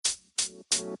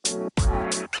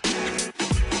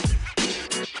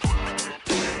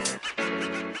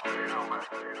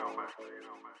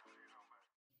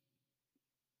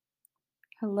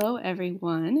Hello,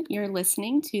 everyone. You're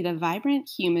listening to the Vibrant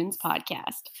Humans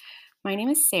podcast. My name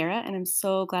is Sarah, and I'm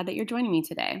so glad that you're joining me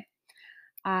today.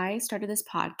 I started this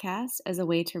podcast as a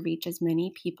way to reach as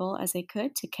many people as I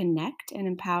could to connect and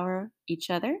empower each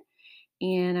other.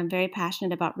 And I'm very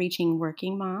passionate about reaching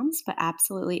working moms, but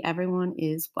absolutely everyone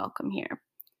is welcome here.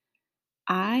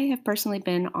 I have personally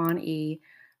been on a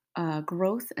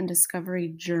growth and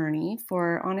discovery journey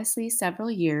for honestly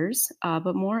several years,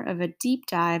 but more of a deep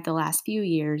dive the last few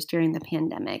years during the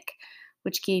pandemic,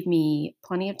 which gave me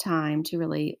plenty of time to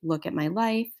really look at my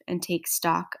life and take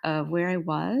stock of where I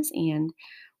was and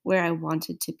where I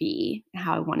wanted to be, and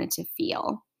how I wanted to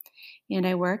feel. And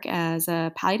I work as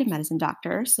a palliative medicine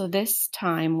doctor. So this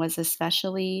time was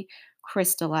especially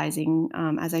crystallizing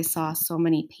as I saw so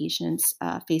many patients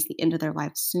face the end of their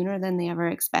lives sooner than they ever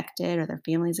expected or their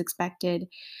families expected.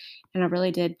 And it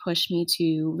really did push me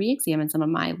to re examine some of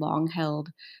my long held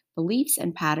beliefs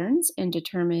and patterns and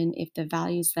determine if the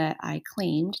values that I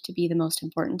claimed to be the most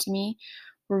important to me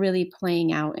were really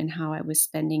playing out in how I was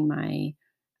spending my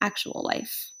actual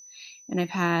life. And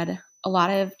I've had a lot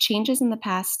of changes in the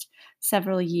past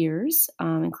several years,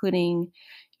 including,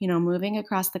 moving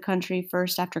across the country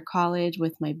first after college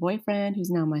with my boyfriend, who's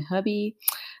now my hubby,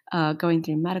 going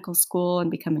through medical school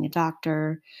and becoming a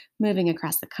doctor, moving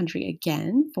across the country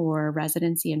again for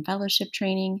residency and fellowship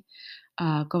training,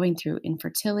 going through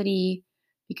infertility,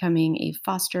 becoming a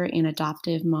foster and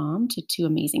adoptive mom to two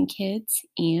amazing kids,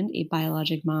 and a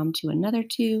biologic mom to another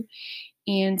two,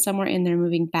 and somewhere in there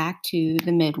moving back to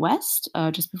the Midwest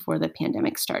just before the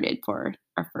pandemic started for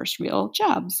our first real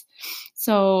jobs.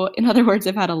 So, in other words,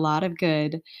 I've had a lot of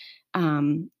good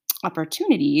um,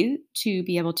 opportunity to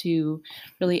be able to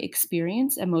really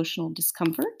experience emotional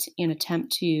discomfort and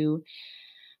attempt to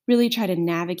really try to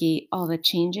navigate all the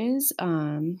changes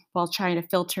while trying to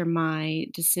filter my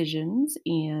decisions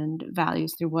and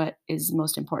values through what is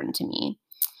most important to me.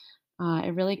 I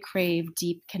really crave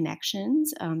deep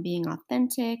connections, being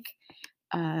authentic,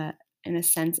 uh, and a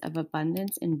sense of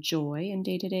abundance and joy in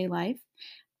day to day life.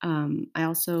 I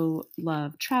also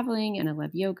love traveling and I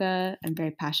love yoga. I'm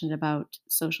very passionate about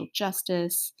social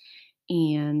justice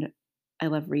and I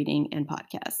love reading and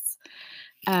podcasts.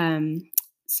 Um,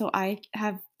 so I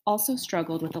have also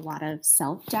struggled with a lot of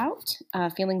self doubt,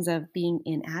 feelings of being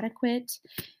inadequate,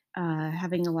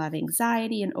 having a lot of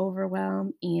anxiety and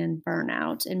overwhelm and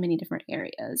burnout in many different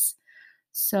areas.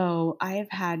 So I have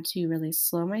had to really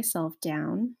slow myself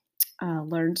down,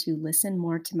 learn to listen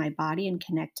more to my body and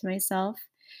connect to myself,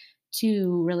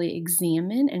 to really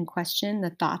examine and question the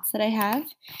thoughts that I have,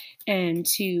 and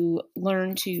to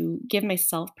learn to give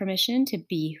myself permission to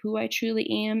be who I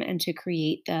truly am and to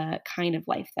create the kind of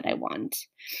life that I want.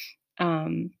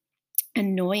 Um,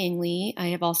 Annoyingly, I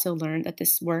have also learned that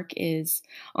this work is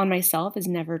on myself is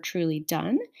never truly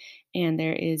done, and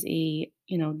there is a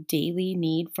daily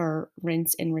need for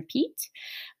rinse and repeat,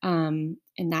 and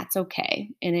that's okay.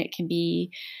 And it can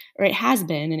be, or it has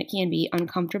been, and it can be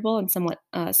uncomfortable and somewhat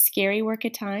scary work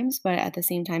at times, but at the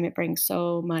same time, it brings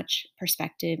so much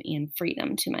perspective and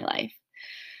freedom to my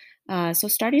life. So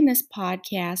starting this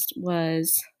podcast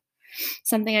was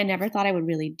something I never thought I would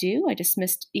really do. I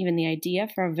dismissed even the idea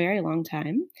for a very long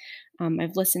time.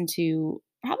 I've listened to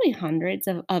probably hundreds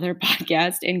of other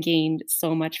podcasts and gained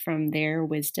so much from their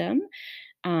wisdom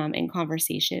and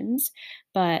conversations.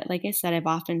 But like I said, I've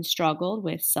often struggled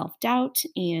with self doubt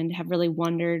and have really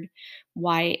wondered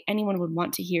why anyone would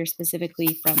want to hear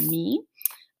specifically from me,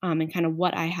 and kind of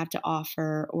what I have to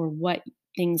offer or what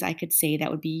things I could say that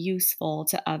would be useful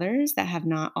to others that have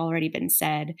not already been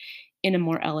said in a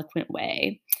more eloquent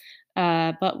way.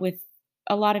 But with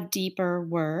a lot of deeper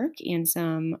work and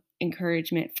some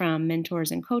encouragement from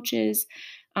mentors and coaches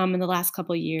in the last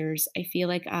couple of years, I feel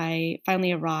like I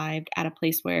finally arrived at a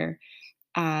place where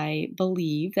I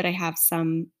believe that I have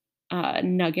some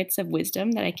nuggets of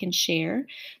wisdom that I can share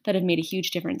that have made a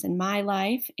huge difference in my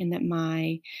life, and that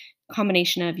my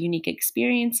combination of unique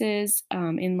experiences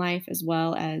in life as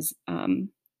well as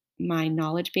my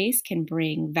knowledge base can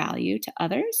bring value to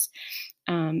others.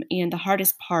 And the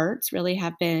hardest parts really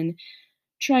have been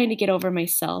trying to get over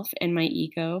myself and my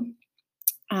ego,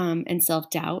 and self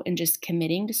doubt, and just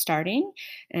committing to starting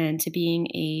and to being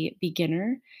a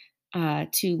beginner,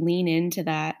 to lean into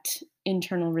that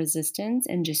internal resistance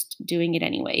and just doing it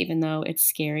anyway, even though it's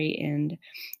scary and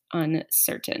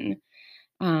uncertain.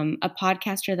 A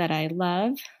podcaster that I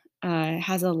love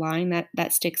has a line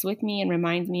that sticks with me and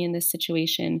reminds me in this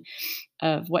situation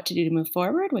of what to do to move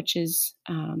forward, which is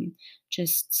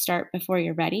just start before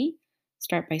you're ready,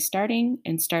 start by starting,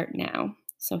 and start now.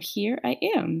 So here I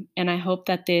am. And I hope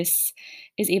that this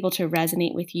is able to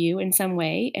resonate with you in some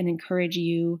way and encourage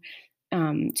you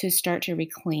to start to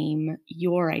reclaim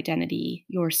your identity,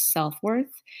 your self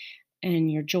worth,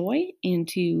 and your joy, and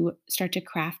to start to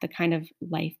craft the kind of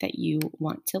life that you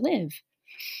want to live.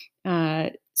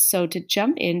 So, to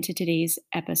jump into today's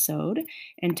episode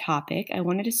and topic, I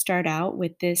wanted to start out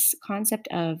with this concept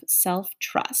of self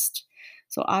trust.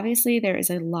 So, obviously, there is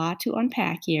a lot to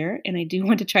unpack here, and I do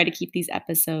want to try to keep these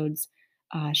episodes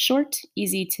short,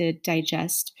 easy to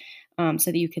digest,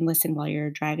 so that you can listen while you're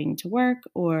driving to work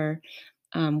or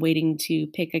waiting to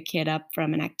pick a kid up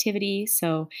from an activity.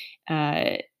 So,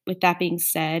 with that being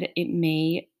said, it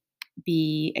may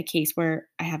be a case where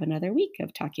I have another week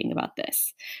of talking about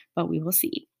this, but we will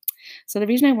see. So, the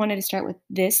reason I wanted to start with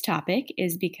this topic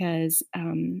is because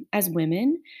as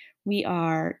women, we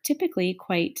are typically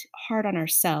quite hard on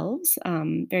ourselves,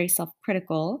 very self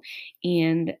critical,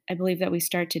 and I believe that we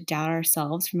start to doubt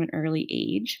ourselves from an early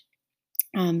age.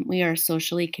 We are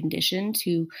socially conditioned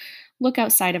to look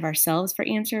outside of ourselves for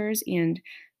answers and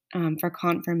for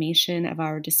confirmation of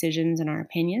our decisions and our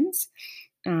opinions.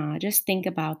 Just think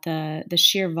about the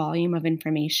sheer volume of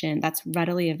information that's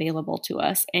readily available to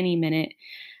us any minute,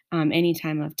 any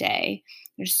time of day.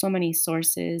 There's so many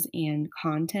sources and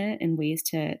content and ways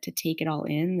to take it all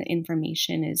in. The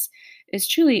information is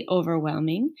truly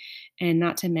overwhelming, and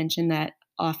not to mention that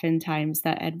oftentimes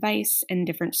the advice and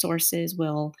different sources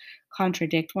will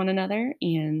contradict one another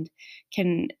and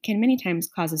can many times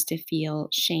cause us to feel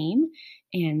shame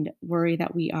and worry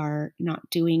that we are not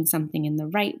doing something in the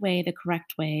right way, the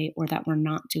correct way, or that we're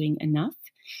not doing enough.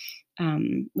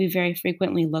 We very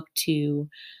frequently look to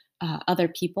other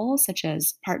people, such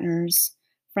as partners,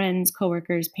 friends,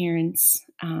 coworkers, parents,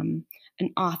 an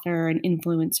author, an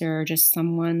influencer, or just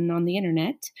someone on the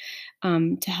internet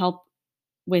to help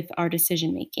with our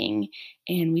decision making.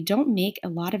 And we don't make a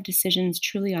lot of decisions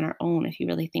truly on our own if you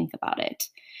really think about it.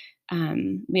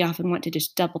 We often want to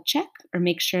just double check or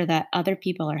make sure that other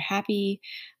people are happy,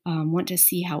 want to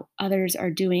see how others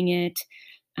are doing it,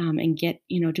 and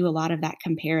do a lot of that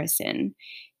comparison.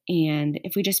 And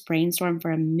if we just brainstorm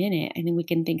for a minute, I think we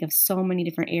can think of so many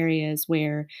different areas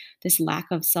where this lack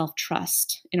of self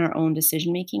trust in our own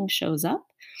decision making shows up.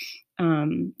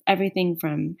 Everything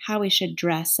from how we should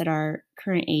dress at our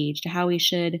current age to how we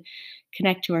should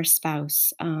connect to our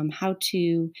spouse, how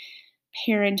to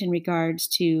parent in regards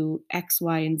to X,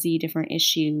 Y, and Z different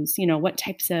issues, what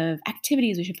types of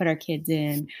activities we should put our kids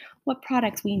in, what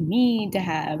products we need to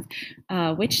have,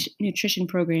 which nutrition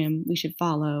program we should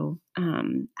follow,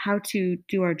 how to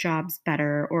do our jobs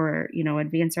better or,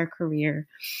 advance our career,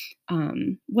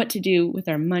 what to do with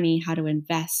our money, how to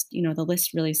invest. The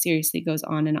list really seriously goes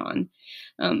on and on.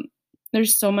 Um,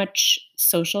 there's so much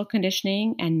social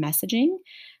conditioning and messaging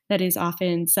that is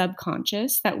often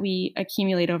subconscious that we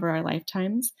accumulate over our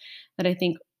lifetimes that I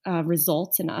think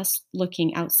results in us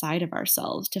looking outside of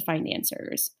ourselves to find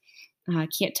answers. I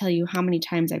can't tell you how many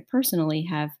times I personally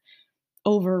have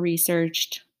over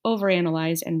researched, over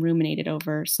analyzed, and ruminated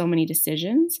over so many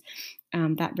decisions.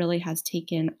 That really has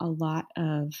taken a lot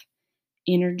of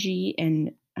energy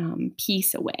and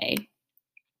peace away,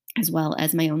 as well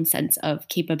as my own sense of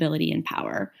capability and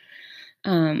power.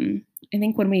 I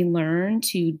think when we learn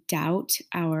to doubt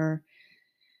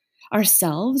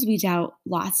ourselves, we doubt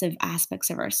lots of aspects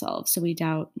of ourselves. So we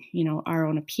doubt, our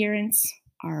own appearance,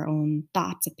 our own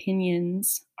thoughts,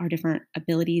 opinions, our different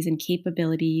abilities and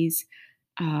capabilities.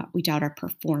 We doubt our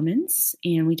performance,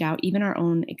 and we doubt even our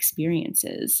own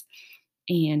experiences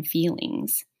and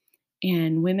feelings.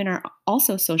 And women are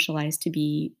also socialized to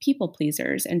be people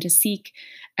pleasers and to seek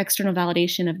external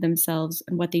validation of themselves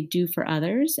and what they do for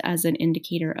others as an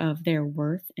indicator of their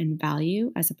worth and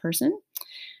value as a person.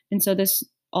 And so this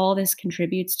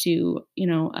contributes to,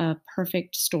 a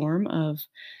perfect storm of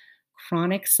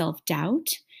chronic self-doubt.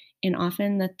 And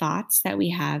often the thoughts that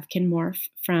we have can morph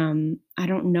from I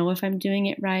don't know if I'm doing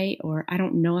it right or I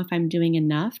don't know if I'm doing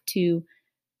enough to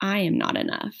I am not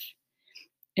enough.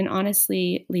 And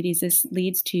honestly, ladies, this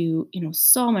leads to,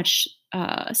 so much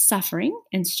suffering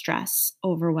and stress,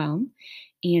 overwhelm,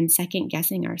 and second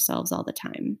guessing ourselves all the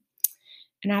time.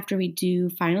 And after we do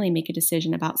finally make a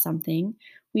decision about something,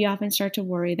 we often start to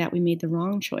worry that we made the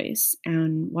wrong choice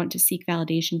and want to seek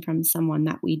validation from someone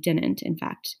that we didn't, in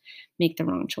fact, make the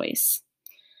wrong choice.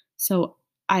 So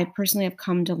I personally have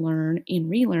come to learn and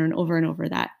relearn over and over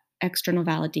that external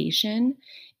validation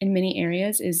in many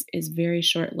areas is very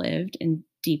short lived and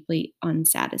deeply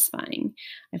unsatisfying.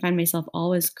 I find myself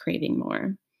always craving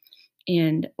more.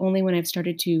 And only when I've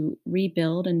started to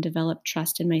rebuild and develop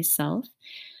trust in myself,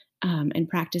 and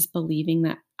practice believing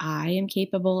that I am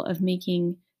capable of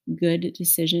making good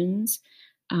decisions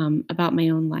about my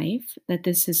own life, that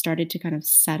this has started to kind of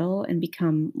settle and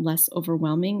become less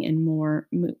overwhelming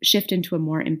and shift into a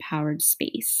more empowered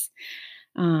space.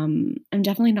 I'm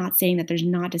definitely not saying that there's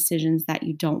not decisions that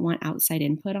you don't want outside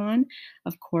input on.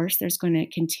 Of course, there's going to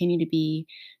continue to be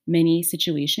many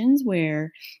situations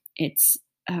where it's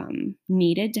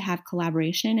needed to have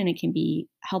collaboration and it can be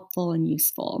helpful and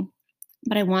useful.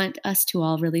 But I want us to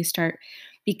all really start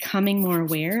becoming more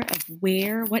aware of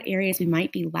what areas we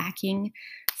might be lacking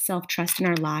self trust in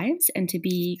our lives, and to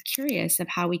be curious of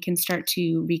how we can start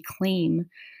to reclaim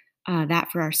that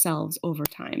for ourselves over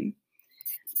time.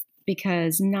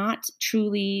 Because not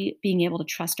truly being able to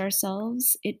trust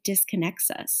ourselves, it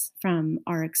disconnects us from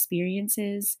our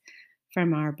experiences,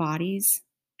 from our bodies,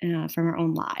 from our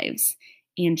own lives,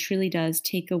 and truly does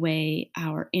take away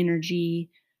our energy,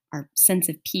 our sense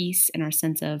of peace, and our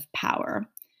sense of power.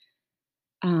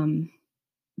 Um,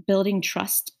 Building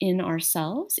trust in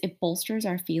ourselves, it bolsters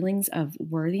our feelings of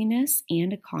worthiness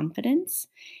and confidence.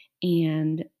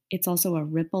 And it's also a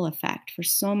ripple effect for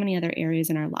so many other areas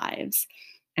in our lives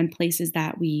and places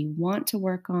that we want to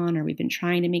work on or we've been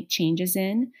trying to make changes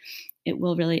in. It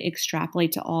will really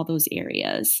extrapolate to all those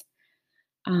areas.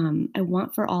 I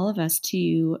want for all of us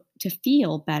to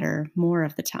feel better more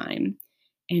of the time,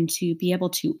 and to be able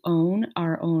to own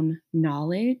our own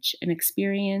knowledge and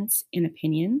experience and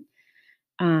opinion,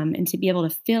 and to be able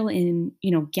to fill in,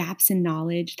 gaps in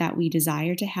knowledge that we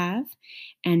desire to have.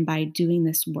 And by doing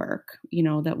this work,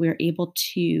 that we're able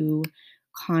to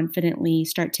confidently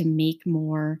start to make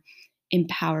more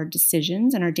empowered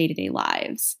decisions in our day-to-day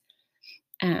lives.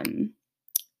 um,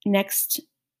 Next,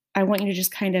 I want you to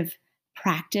just kind of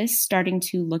practice starting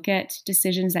to look at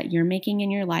decisions that you're making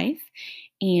in your life,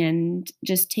 and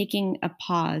just taking a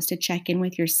pause to check in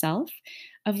with yourself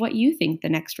of what you think the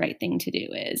next right thing to do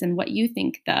is, and what you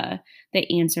think the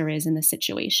answer is in the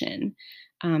situation.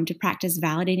 To practice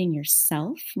validating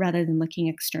yourself rather than looking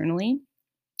externally,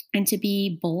 and to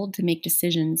be bold to make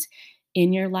decisions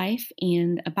in your life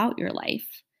and about your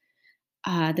life.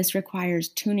 This requires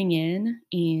tuning in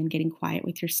and getting quiet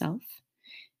with yourself.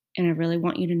 And I really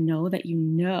want you to know that you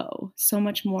know so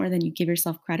much more than you give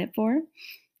yourself credit for,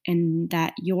 and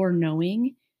that your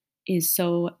knowing is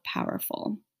so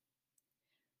powerful.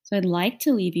 So I'd like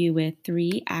to leave you with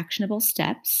 3 actionable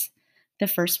steps. The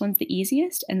first one's the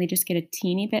easiest, and they just get a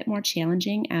teeny bit more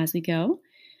challenging as we go.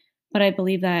 But I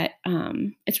believe that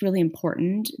it's really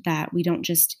important that we don't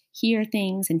just hear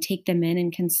things and take them in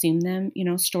and consume them,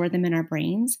 store them in our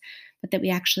brains, but that we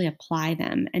actually apply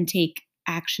them and take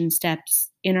action steps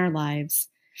in our lives,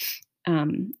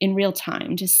 in real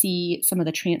time, to see some of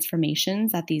the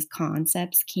transformations that these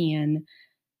concepts can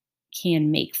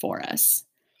make for us.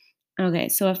 Okay,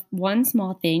 so if one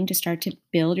small thing to start to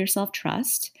build your self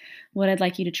trust, what I'd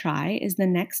like you to try is the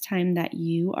next time that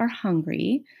you are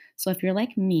hungry. So if you're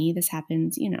like me, this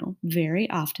happens, very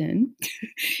often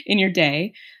in your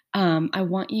day. I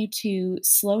want you to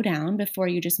slow down before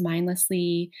you just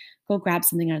mindlessly go grab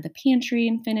something out of the pantry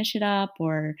and finish it up,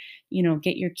 or,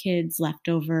 get your kids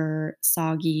leftover,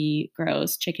 soggy,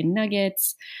 gross chicken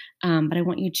nuggets. But I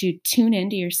want you to tune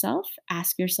into yourself,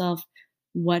 ask yourself,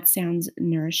 what sounds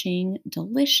nourishing,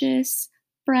 delicious,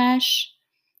 fresh,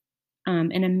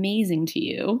 and amazing to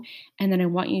you. And then I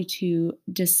want you to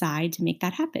decide to make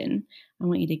that happen. I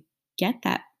want you to get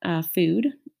that food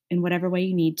in whatever way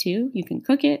you need to. You can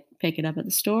cook it, pick it up at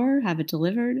the store, have it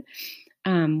delivered,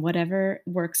 whatever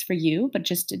works for you, but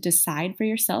just to decide for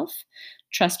yourself,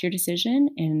 trust your decision,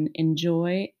 and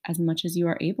enjoy as much as you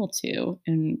are able to.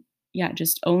 And yeah,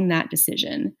 just own that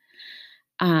decision.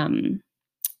 Um,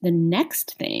 the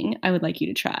next thing I would like you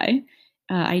to try,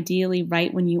 ideally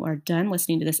right when you are done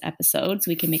listening to this episode, so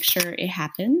we can make sure it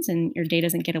happens and your day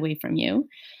doesn't get away from you,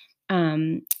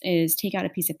 is take out a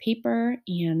piece of paper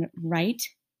and write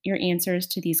your answers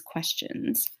to these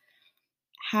questions.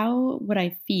 How would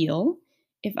I feel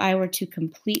if I were to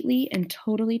completely and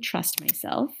totally trust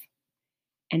myself?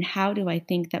 And how do I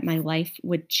think that my life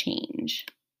would change?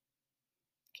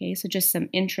 Okay, so just some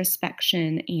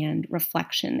introspection and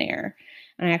reflection there.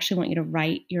 And I actually want you to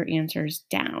write your answers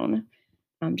down,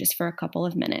 just for a couple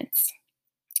of minutes.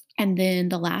 And then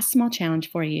the last small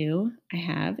challenge for you I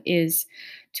have is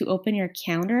to open your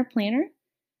calendar or planner.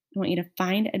 I want you to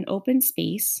find an open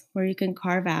space where you can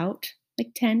carve out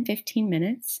like 10, 15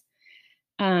 minutes.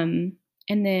 Um,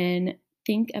 and then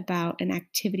think about an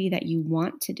activity that you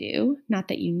want to do, not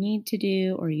that you need to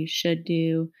do or you should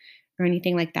do or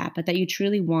anything like that, but that you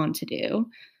truly want to do.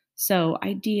 So,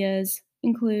 ideas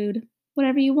include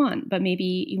whatever you want, but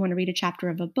maybe you want to read a chapter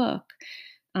of a book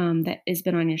that has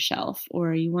been on your shelf,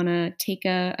 or you want to take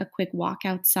a quick walk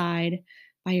outside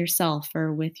by yourself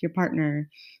or with your partner.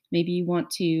 Maybe you want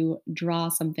to draw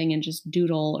something and just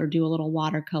doodle or do a little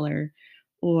watercolor,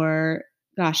 or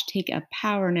gosh, take a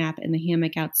power nap in the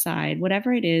hammock outside.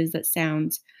 Whatever it is that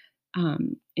sounds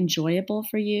enjoyable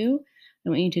for you, I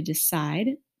want you to decide,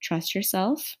 trust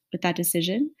yourself with that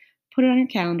decision, put it on your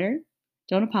calendar,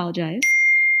 don't apologize.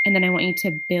 And then I want you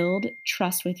to build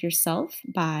trust with yourself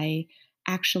by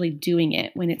actually doing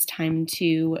it when it's time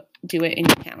to do it in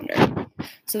your calendar.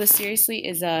 So this seriously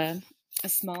is a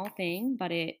small thing,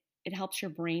 but it helps your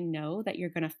brain know that you're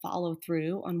going to follow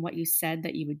through on what you said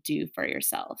that you would do for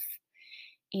yourself.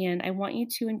 And I want you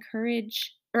to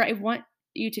encourage, or I want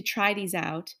you to try these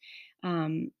out,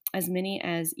 as many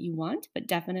as you want, but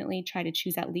definitely try to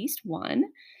choose at least one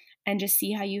and just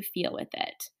see how you feel with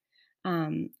it.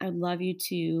 I would love you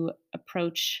to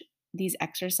approach these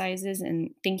exercises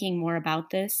and thinking more about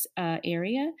this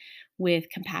area with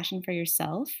compassion for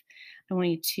yourself. I want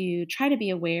you to try to be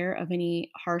aware of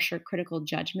any harsh or critical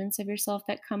judgments of yourself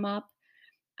that come up,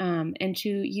 and to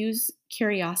use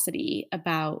curiosity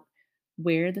about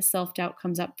where the self doubt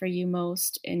comes up for you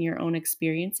most in your own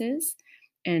experiences,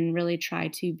 and really try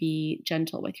to be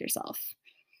gentle with yourself.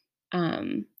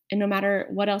 And no matter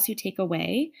what else you take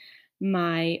away,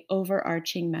 my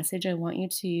overarching message I want you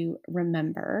to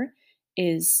remember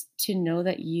is to know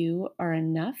that you are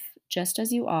enough just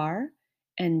as you are,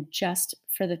 and just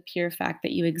for the pure fact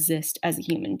that you exist as a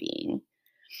human being.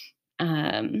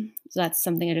 So that's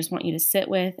something I just want you to sit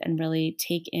with and really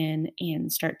take in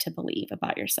and start to believe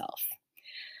about yourself.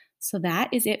 So that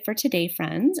is it for today,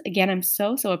 friends. Again, I'm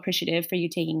so appreciative for you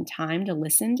taking time to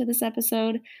listen to this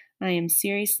episode. I am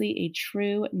seriously a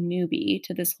true newbie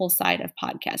to this whole side of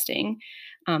podcasting.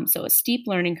 So a steep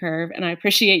learning curve, and I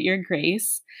appreciate your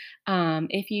grace.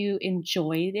 If you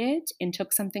enjoyed it and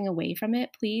took something away from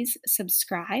it, please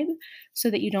subscribe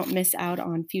so that you don't miss out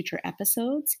on future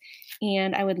episodes.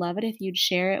 And I would love it if you'd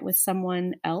share it with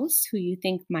someone else who you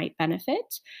think might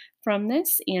benefit from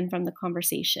this and from the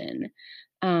conversation.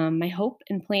 My hope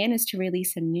and plan is to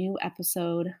release a new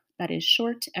episode that is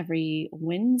short every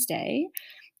Wednesday.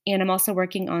 And I'm also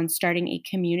working on starting a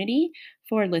community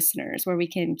for listeners where we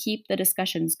can keep the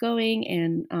discussions going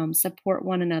and support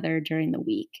one another during the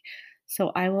week.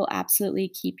 So I will absolutely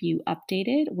keep you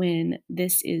updated when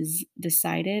this is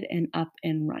decided and up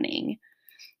and running.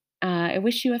 I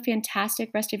wish you a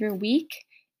fantastic rest of your week,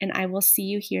 and I will see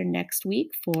you here next week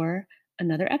for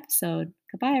another episode.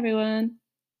 Goodbye, everyone.